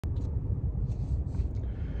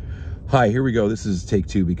Hi, here we go. This is take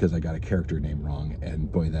two because I got a character name wrong,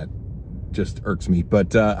 and boy, that just irks me.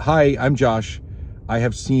 But hi, I'm Josh. I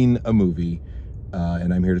have seen a movie,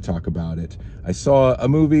 and I'm here to talk about it. I saw a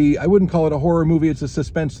movie. I wouldn't call it a horror movie. It's a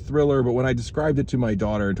suspense thriller, but when I described it to my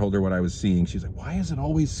daughter and told her what I was seeing, she's like, why is it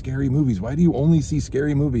always scary movies? Why do you only see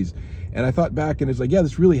scary movies? And I thought back, and it's like, yeah,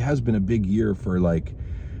 this really has been a big year for like,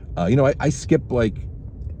 I skip like,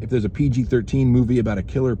 if there's a PG-13 movie about a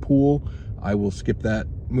killer pool, I will skip that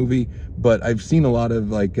movie, but I've seen a lot of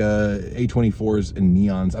like A24s and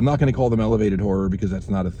neons. I'm not going to call them elevated horror because that's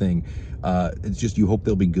not a thing. It's just you hope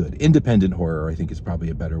they'll be good. Independent horror, I think, is probably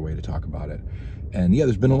a better way to talk about it. And yeah,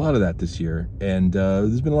 there's been a lot of that this year, and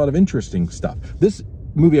there's been a lot of interesting stuff. This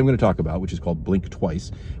movie I'm going to talk about, which is called Blink Twice,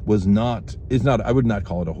 is not, I would not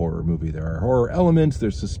call it a horror movie. There are horror elements,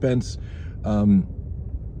 there's suspense,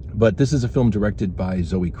 but this is a film directed by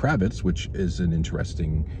Zoe Kravitz, which is an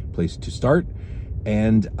interesting place to start.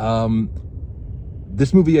 And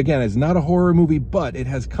this movie, again, is not a horror movie, but it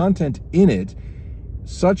has content in it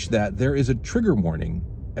such that there is a trigger warning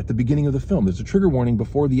at the beginning of the film. There's a trigger warning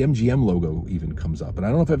before the MGM logo even comes up. And I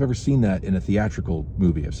don't know if I've ever seen that in a theatrical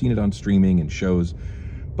movie. I've seen it on streaming and shows,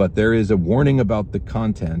 but there is a warning about the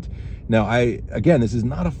content. Now, again, this is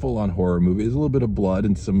not a full-on horror movie. There's a little bit of blood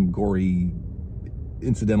and some gory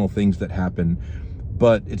incidental things that happen,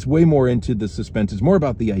 but it's way more into the suspense. It's more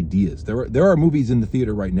about the ideas. There are movies in the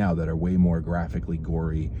theater right now that are way more graphically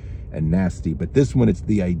gory and nasty, but this one, it's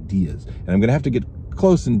the ideas. And I'm gonna have to get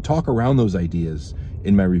close and talk around those ideas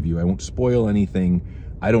in my review. I won't spoil anything.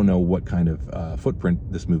 I don't know what kind of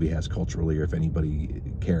footprint this movie has culturally, or if anybody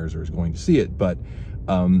cares or is going to see it, but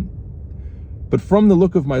from the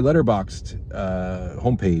look of my Letterboxd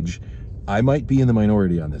homepage, I might be in the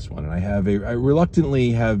minority on this one, and I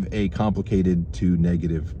reluctantly have a complicated to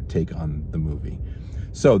negative take on the movie.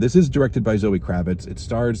 So this is directed by Zoe Kravitz. It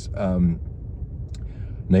stars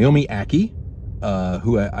Naomi Ackie,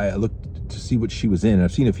 who I looked to see what she was in.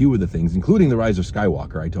 I've seen a few of the things, including The Rise of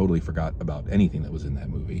Skywalker. I totally forgot about anything that was in that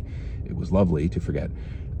movie. It was lovely to forget.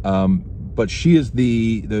 But she is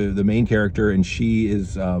the main character, and she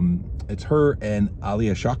is it's her and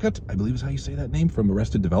Alia Shawkat, I believe is how you say that name, from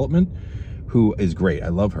Arrested Development, who is great. I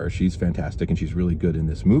love her. She's fantastic, and she's really good in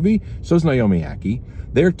this movie. So is Naomi Ackie.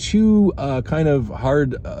 They're two kind of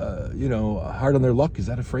hard, hard on their luck. Is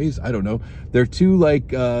that a phrase? I don't know. They're two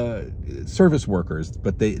like service workers,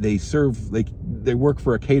 but they serve, they work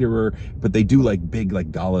for a caterer, but they do like big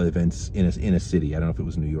like gala events in a city. I don't know if it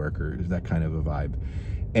was New York or that kind of a vibe.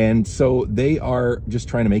 And so they are just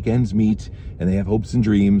trying to make ends meet, and they have hopes and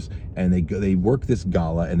dreams, and they work this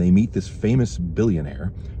gala, and they meet this famous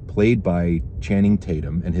billionaire played by Channing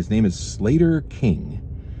Tatum, and his name is Slater King,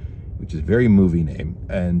 which is a very movie name.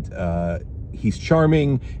 And he's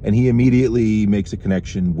charming, and he immediately makes a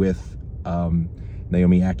connection with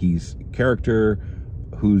Naomi Akkie's character,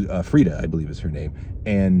 who Frida, I believe is her name,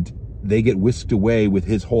 and they get whisked away with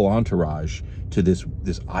his whole entourage to this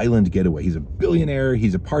island getaway. He's a billionaire.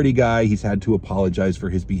 He's a party guy. He's had to apologize for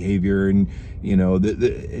his behavior, and you know,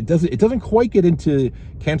 it doesn't quite get into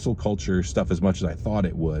cancel culture stuff as much as I thought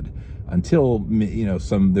it would, until, you know,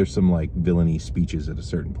 there's some like villainy speeches at a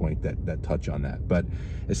certain point that touch on that. But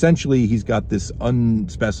essentially, he's got this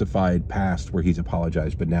unspecified past where he's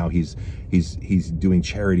apologized, but now he's doing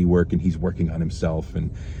charity work, and he's working on himself,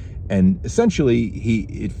 and essentially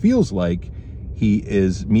it feels like he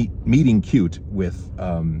is meeting cute with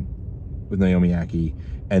Naomi Ackie,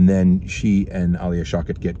 and then she and Alia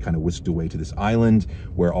Shawkat get kind of whisked away to this island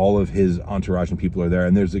where all of his entourage and people are there,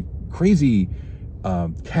 and there's a crazy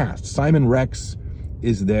cast. Simon Rex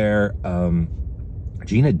is there.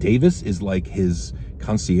 Gina Davis is like his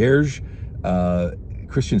concierge.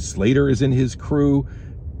 Christian Slater is in his crew.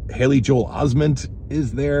 Haley Joel Osment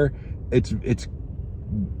is there. It's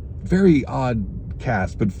very odd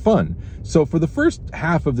cast, but fun. So for the first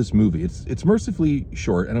half of this movie, it's mercifully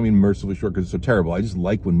short. I don't mean mercifully short because it's so terrible. I just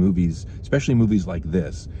like when movies, especially movies like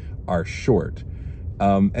this, are short.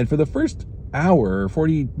 And for the first hour,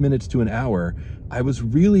 40 minutes to an hour, I was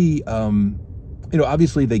really,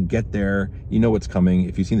 obviously they get there, you know what's coming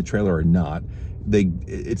if you've seen the trailer or not.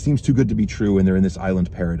 It seems too good to be true, and they're in this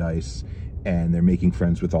island paradise, and they're making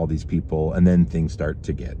friends with all these people, and then things start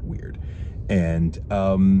to get weird. And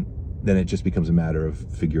then it just becomes a matter of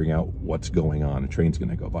figuring out what's going on. A train's going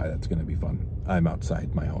to go by. That's going to be fun. I'm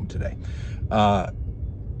outside my home today.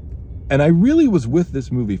 And I really was with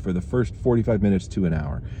this movie for the first 45 minutes to an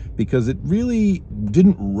hour, because it really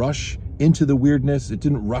didn't rush into the weirdness. It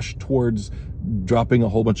didn't rush towards dropping a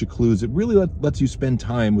whole bunch of clues. It really lets you spend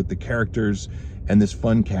time with the characters and this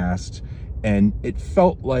fun cast. And it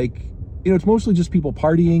felt like you know, it's mostly just people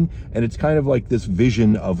partying, and it's kind of like this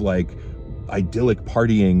vision of like idyllic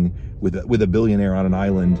partying with a billionaire on an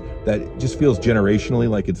island that just feels generationally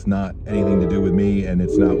like it's not anything to do with me, and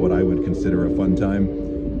it's not what I would consider a fun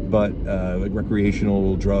time, but like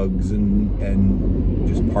recreational drugs and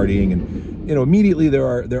just partying. And you know, immediately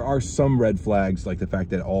there are some red flags, like the fact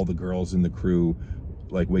that all the girls in the crew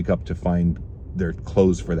like wake up to find their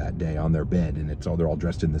clothes for that day on their bed, and they're all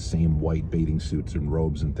dressed in the same white bathing suits and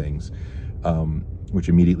robes and things, which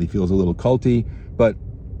immediately feels a little culty. But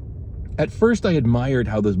at first I admired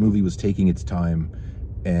how this movie was taking its time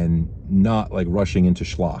and not like rushing into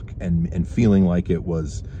schlock and feeling like it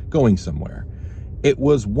was going somewhere. It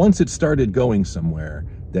was once it started going somewhere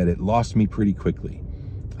that it lost me pretty quickly.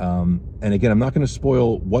 And again, I'm not going to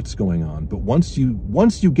spoil what's going on, but once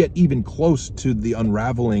you get even close to the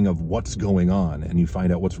unraveling of what's going on and you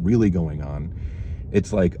find out what's really going on,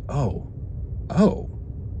 it's like, oh,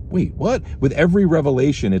 wait, what? With every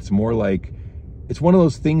revelation, it's more like, it's one of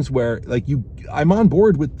those things where like I'm on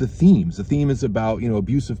board with the themes. The theme is about, you know,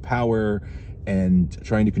 abuse of power and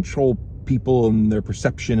trying to control people and their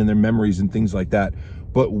perception and their memories and things like that.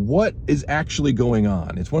 But what is actually going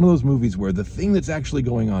on? It's one of those movies where the thing that's actually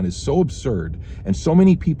going on is so absurd and so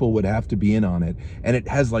many people would have to be in on it. And it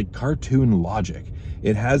has like cartoon logic.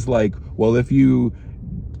 It has like, well, if you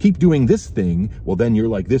keep doing this thing, well, then you're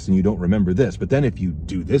like this and you don't remember this. But then if you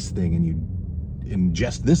do this thing and you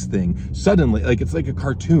ingest this thing, suddenly, like, it's like a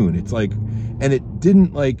cartoon. It's like, and it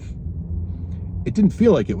didn't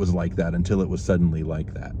feel like it was like that until it was suddenly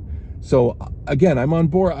like that. So again, I'm on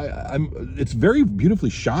board. It's very beautifully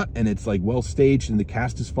shot, and it's like well staged, and the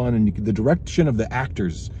cast is fun, and the direction of the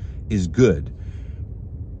actors is good.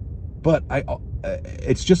 But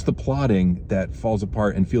it's just the plotting that falls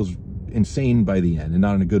apart and feels insane by the end, and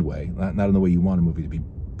not in a good way, not in the way you want a movie to be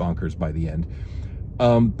bonkers by the end.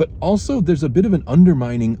 But also there's a bit of an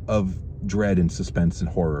undermining of dread and suspense and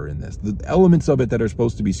horror in this. The elements of it that are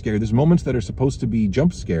supposed to be scary, there's moments that are supposed to be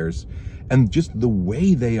jump scares, and just the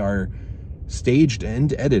way they are staged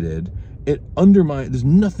and edited, it undermines. There's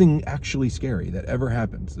nothing actually scary that ever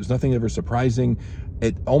happens. There's nothing ever surprising.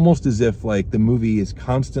 It almost as if like the movie is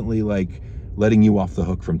constantly like letting you off the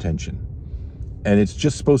hook from tension. And it's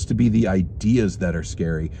just supposed to be the ideas that are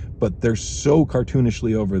scary, but they're so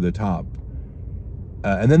cartoonishly over the top.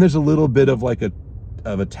 And then there's a little bit of like a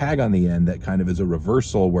tag on the end that kind of is a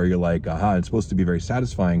reversal where you're like, aha, it's supposed to be very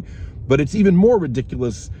satisfying, but it's even more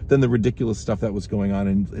ridiculous than the ridiculous stuff that was going on.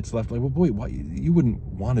 And it's left like, well, boy, why you wouldn't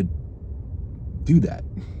want to do that.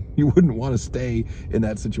 You wouldn't want to stay in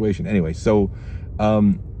that situation. Anyway, so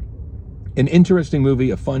an interesting movie,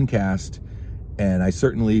 a fun cast, and I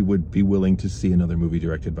certainly would be willing to see another movie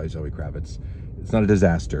directed by Zoe Kravitz. It's not a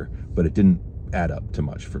disaster, but it didn't add up to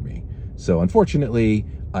much for me. So unfortunately,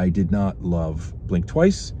 I did not love Blink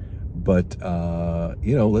Twice, but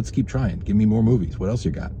you know, let's keep trying. Give me more movies. What else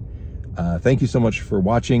you got? Thank you so much for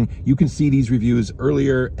watching. You can see these reviews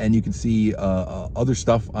earlier, and you can see other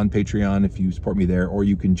stuff on Patreon if you support me there, or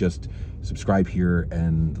you can just subscribe here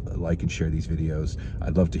and like and share these videos.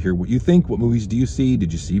 I'd love to hear what you think. What movies do you see?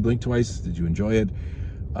 Did you see Blink Twice? Did you enjoy it?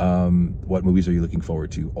 What movies are you looking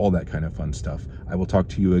forward to? All that kind of fun stuff. I will talk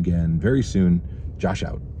to you again very soon. Josh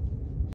out.